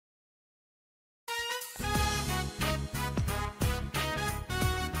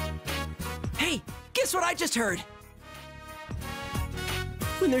Guess what I just heard?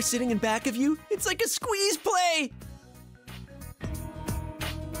 When they're sitting in back of you, it's like a squeeze play!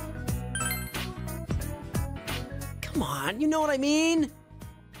 Come on, you know what I mean?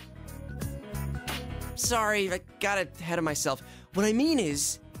 Sorry, I got ahead of myself. What I mean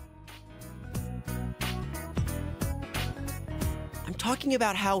is, I'm talking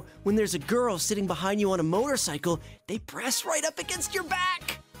about how when there's a girl sitting behind you on a motorcycle, they press right up against your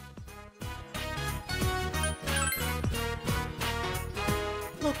back.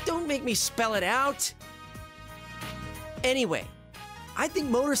 Look, don't make me spell it out. Anyway, I think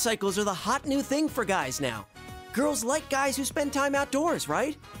motorcycles are the hot new thing for guys now. Girls like guys who spend time outdoors,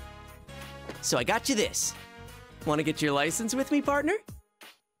 right? So I got you this. Want to get your license with me, partner?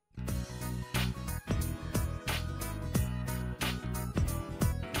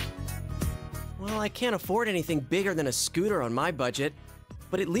 Well, I can't afford anything bigger than a scooter on my budget,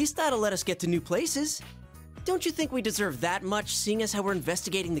 but at least that'll let us get to new places. Don't you think we deserve that much, seeing as how we're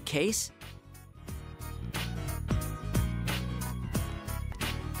investigating the case?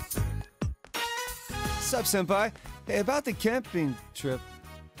 Sup, senpai? Hey, about the camping trip.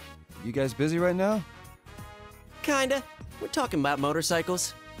 You guys busy right now? Kinda. We're talking about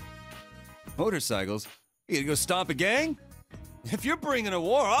motorcycles. Motorcycles? You gonna go stomp a gang? If you're bringing a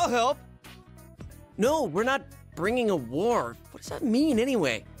war, I'll help. No, we're not bringing a war. What does that mean,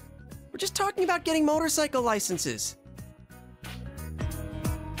 anyway? We're just talking about getting motorcycle licenses.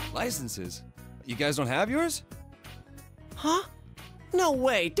 Licenses? You guys don't have yours? Huh? No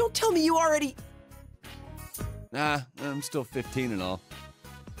way. Don't tell me you already... Nah, I'm still 15 and all.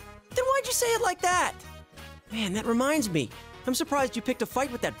 Then why'd you say it like that? Man, that reminds me. I'm surprised you picked a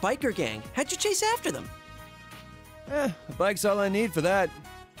fight with that biker gang. How'd you chase after them? A bike's all I need for that.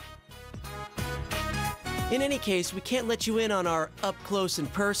 In any case, we can't let you in on our up-close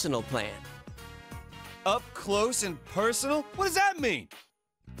and personal plan. Up close and personal? What does that mean?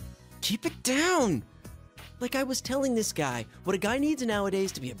 Keep it down! Like I was telling this guy, what a guy needs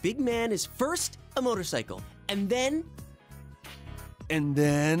nowadays to be a big man is first, a motorcycle, and then... And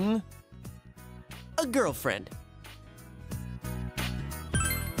then? a girlfriend.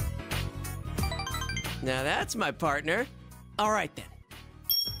 Now that's my partner. All right then.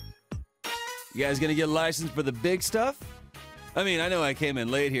 You guys gonna get licensed for the big stuff? I mean, I know I came in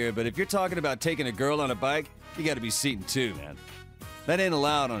late here, but if you're talking about taking a girl on a bike, you gotta be seating two, man. That ain't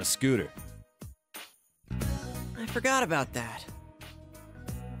allowed on a scooter. I forgot about that.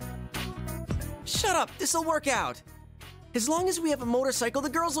 Shut up, this'll work out. As long as we have a motorcycle, the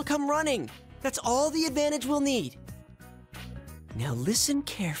girls will come running. That's all the advantage we'll need. Now listen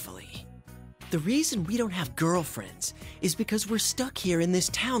carefully. The reason we don't have girlfriends is because we're stuck here in this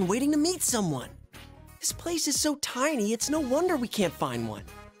town waiting to meet someone. This place is so tiny, it's no wonder we can't find one.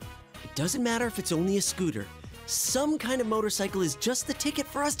 It doesn't matter if it's only a scooter. Some kind of motorcycle is just the ticket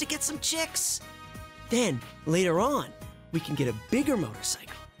for us to get some chicks. Then, later on, we can get a bigger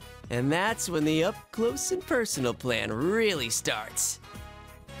motorcycle. And that's when the up-close and personal plan really starts.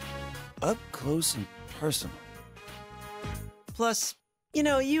 Up close and personal. Plus, you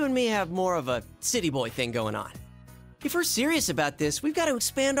know, you and me have more of a city boy thing going on. If we're serious about this, we've got to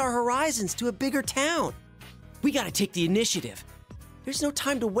expand our horizons to a bigger town. We got to take the initiative. There's no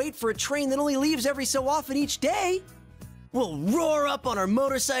time to wait for a train that only leaves every so often each day. We'll roar up on our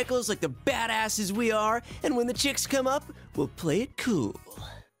motorcycles like the badasses we are, and when the chicks come up, we'll play it cool.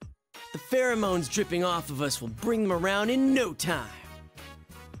 The pheromones dripping off of us will bring them around in no time.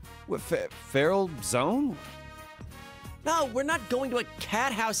 What, feral zone? No, we're not going to a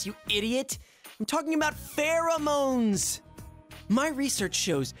cat house, you idiot. I'm talking about pheromones. My research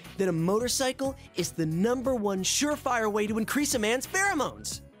shows that a motorcycle is the #1 surefire way to increase a man's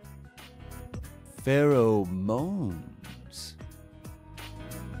pheromones. Pheromones?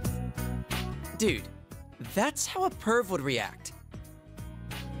 Dude, that's how a perv would react.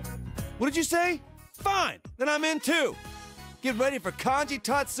 What did you say? Fine, then I'm in too. Get ready for Kanji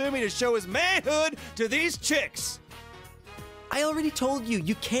Tatsumi to show his manhood to these chicks. I already told you,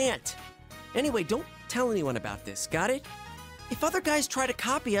 you can't. Anyway, don't tell anyone about this, got it? If other guys try to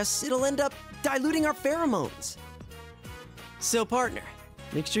copy us, it'll end up diluting our pheromones. So, partner,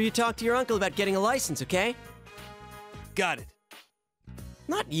 make sure you talk to your uncle about getting a license, okay? Got it.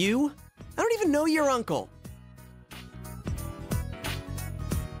 Not you. I don't even know your uncle.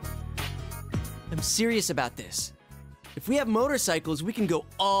 I'm serious about this. If we have motorcycles, we can go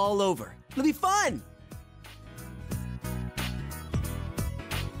all over. It'll be fun!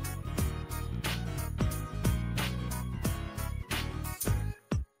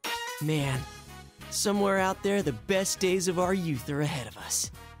 Man, somewhere out there, the best days of our youth are ahead of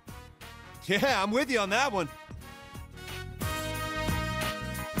us. Yeah, I'm with you on that one.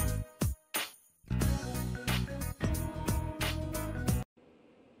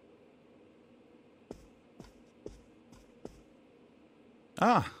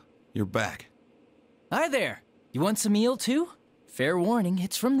 Ah, you're back. Hi there. You want some eel too? Fair warning,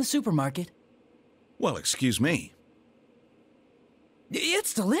 it's from the supermarket. Well, excuse me.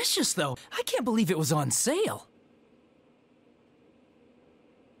 It's delicious, though. I can't believe it was on sale.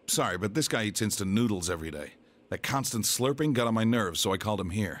 Sorry, but this guy eats instant noodles every day. That constant slurping got on my nerves, so I called him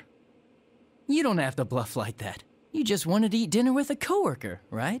here. You don't have to bluff like that. You just wanted to eat dinner with a coworker,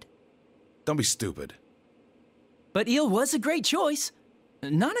 right? Don't be stupid. But eel was a great choice.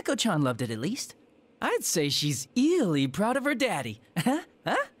 Nanako-chan loved it at least. I'd say she's eerily proud of her daddy. Huh?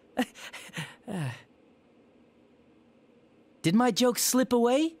 Did my joke slip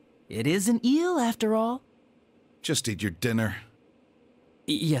away? It is an eel, after all. Just eat your dinner.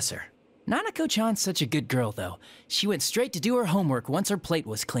 Yes, sir. Nanako-chan's such a good girl, though. She went straight to do her homework once her plate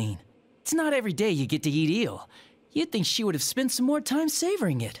was clean. It's not every day you get to eat eel. You'd think she would have spent some more time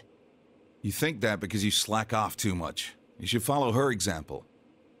savoring it. You think that because you slack off too much. You should follow her example.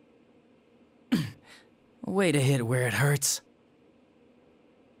 Way to hit where it hurts.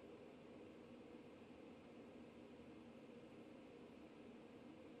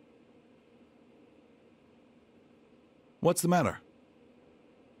 What's the matter?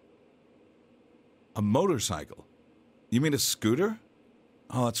 A motorcycle? You mean a scooter?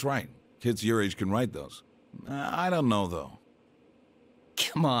 Oh, that's right. Kids your age can ride those. I don't know, though.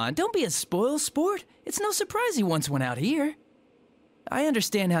 Come on, don't be a spoil sport. It's no surprise he once went out here. I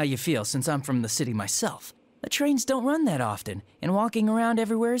understand how you feel since I'm from the city myself. The trains don't run that often, and walking around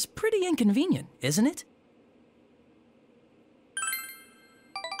everywhere is pretty inconvenient, isn't it?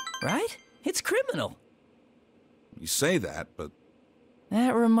 Right? It's criminal. You say that, but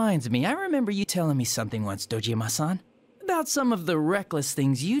That reminds me, I remember you telling me something once, Dojima-san, about some of the reckless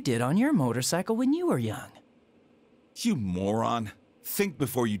things you did on your motorcycle when you were young. you moron. Think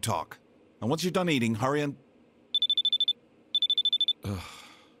before you talk. And once you're done eating, hurry and... Ugh.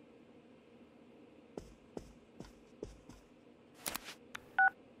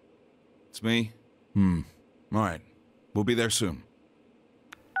 It's me? All right. We'll be there soon.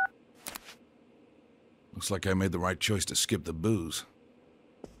 Looks like I made the right choice to skip the booze.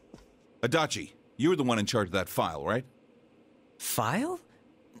 Adachi, you were the one in charge of that file, right? File?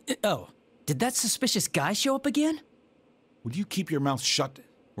 Oh, did that suspicious guy show up again? Would you keep your mouth shut?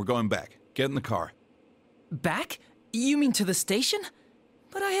 We're going back. Get in the car. Back? You mean to the station?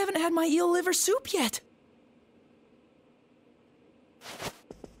 But I haven't had my eel liver soup yet.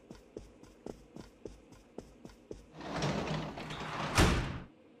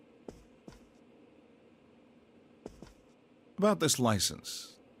 About this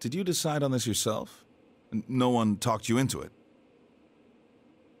license, did you decide on this yourself? No one talked you into it?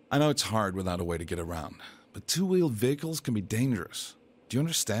 I know it's hard without a way to get around, but two-wheeled vehicles can be dangerous. Do you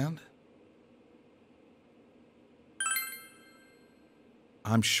understand?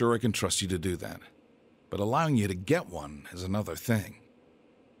 I'm sure I can trust you to do that, but allowing you to get one is another thing.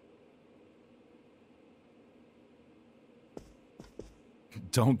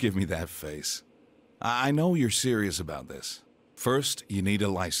 Don't give me that face. I know you're serious about this. First, you need a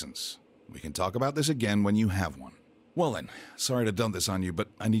license. We can talk about this again when you have one. Well then, sorry to dump this on you, but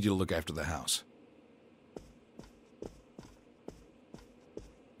I need you to look after the house.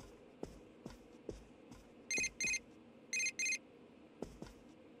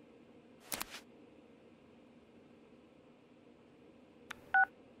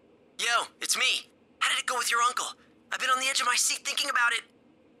 Yo, it's me. How did it go with your uncle? I've been on the edge of my seat thinking about it.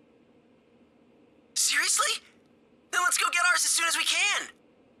 Seriously? Then let's go get ours as soon as we can.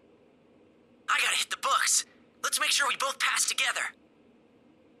 I gotta hit the books. Let's make sure we both pass together.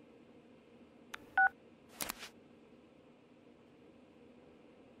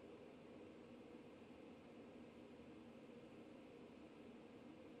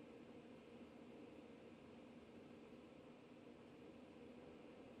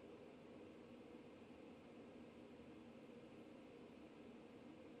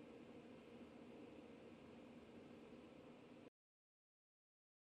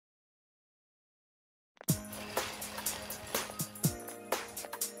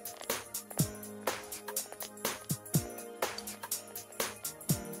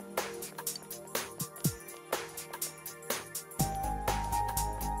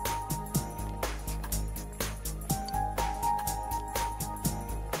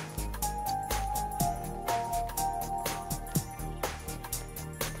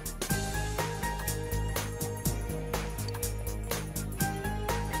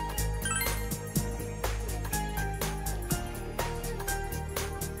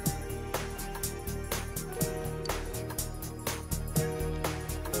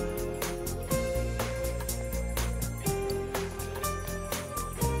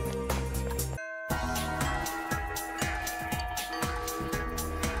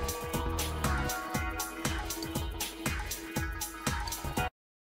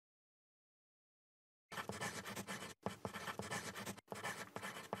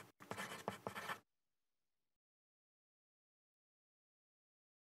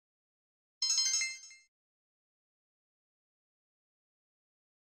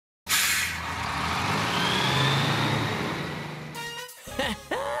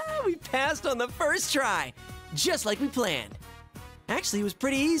 passed on the first try, just like we planned. Actually, it was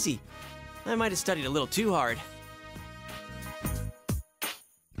pretty easy. I might have studied a little too hard.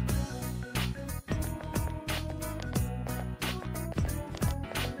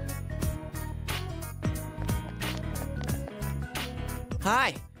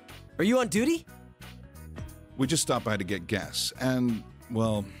 Hi. Are you on duty? We just stopped by to get gas and,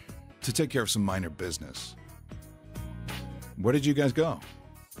 well, to take care of some minor business. Where did you guys go?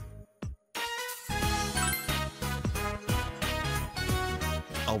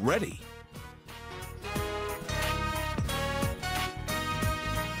 Already?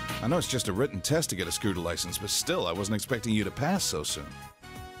 I know it's just a written test to get a scooter license, but still, I wasn't expecting you to pass so soon.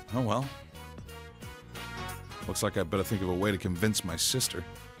 Oh well. Looks like I better think of a way to convince my sister.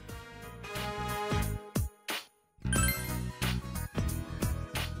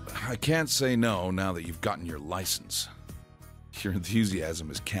 I can't say no now that you've gotten your license. Your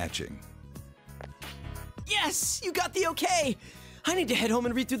enthusiasm is catching. Yes! You got the okay! I need to head home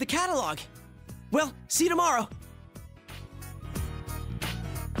and read through the catalog. Well, see you tomorrow.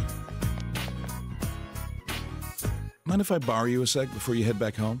 Mind if I borrow you a sec before you head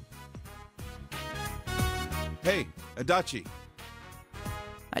back home? Hey, Adachi.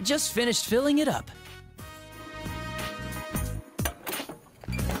 I just finished filling it up.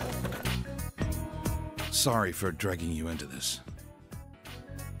 Sorry for dragging you into this.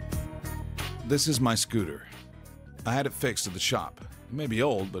 This is my scooter. I had it fixed at the shop. It may be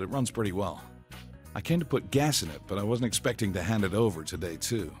old, but it runs pretty well. I came to put gas in it, but I wasn't expecting to hand it over today,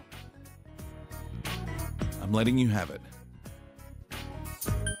 too. I'm letting you have it.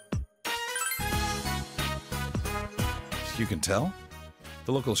 You can tell?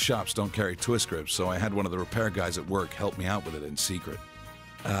 The local shops don't carry twist grips, so I had one of the repair guys at work help me out with it in secret.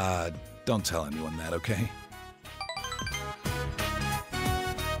 Don't tell anyone that, okay?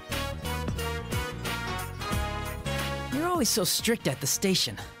 You're always so strict at the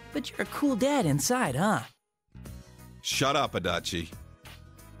station, but you're a cool dad inside, huh? Shut up, Adachi.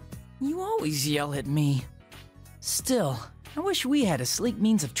 You always yell at me. Still, I wish we had a sleek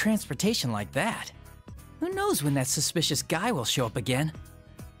means of transportation like that. Who knows when that suspicious guy will show up again?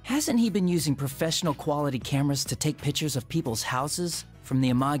 Hasn't he been using professional quality cameras to take pictures of people's houses from the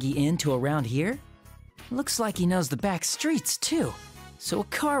Amagi Inn to around here? Looks like he knows the back streets too, so a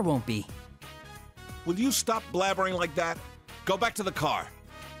car won't be. Will you stop blabbering like that? Go back to the car.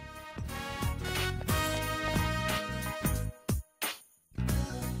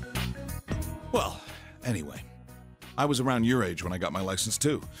 Well, anyway, I was around your age when I got my license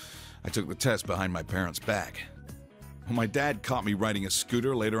too. I took the test behind my parents' back. When my dad caught me riding a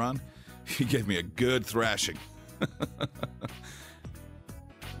scooter later on, he gave me a good thrashing.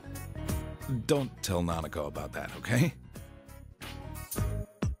 Don't tell Nanako about that, okay?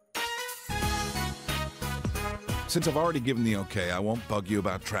 Since I've already given the okay, I won't bug you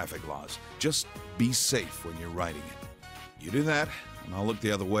about traffic laws. Just be safe when you're riding it. You do that, and I'll look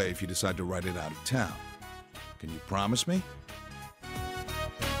the other way if you decide to ride it out of town. Can you promise me?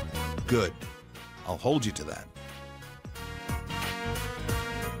 Good. I'll hold you to that.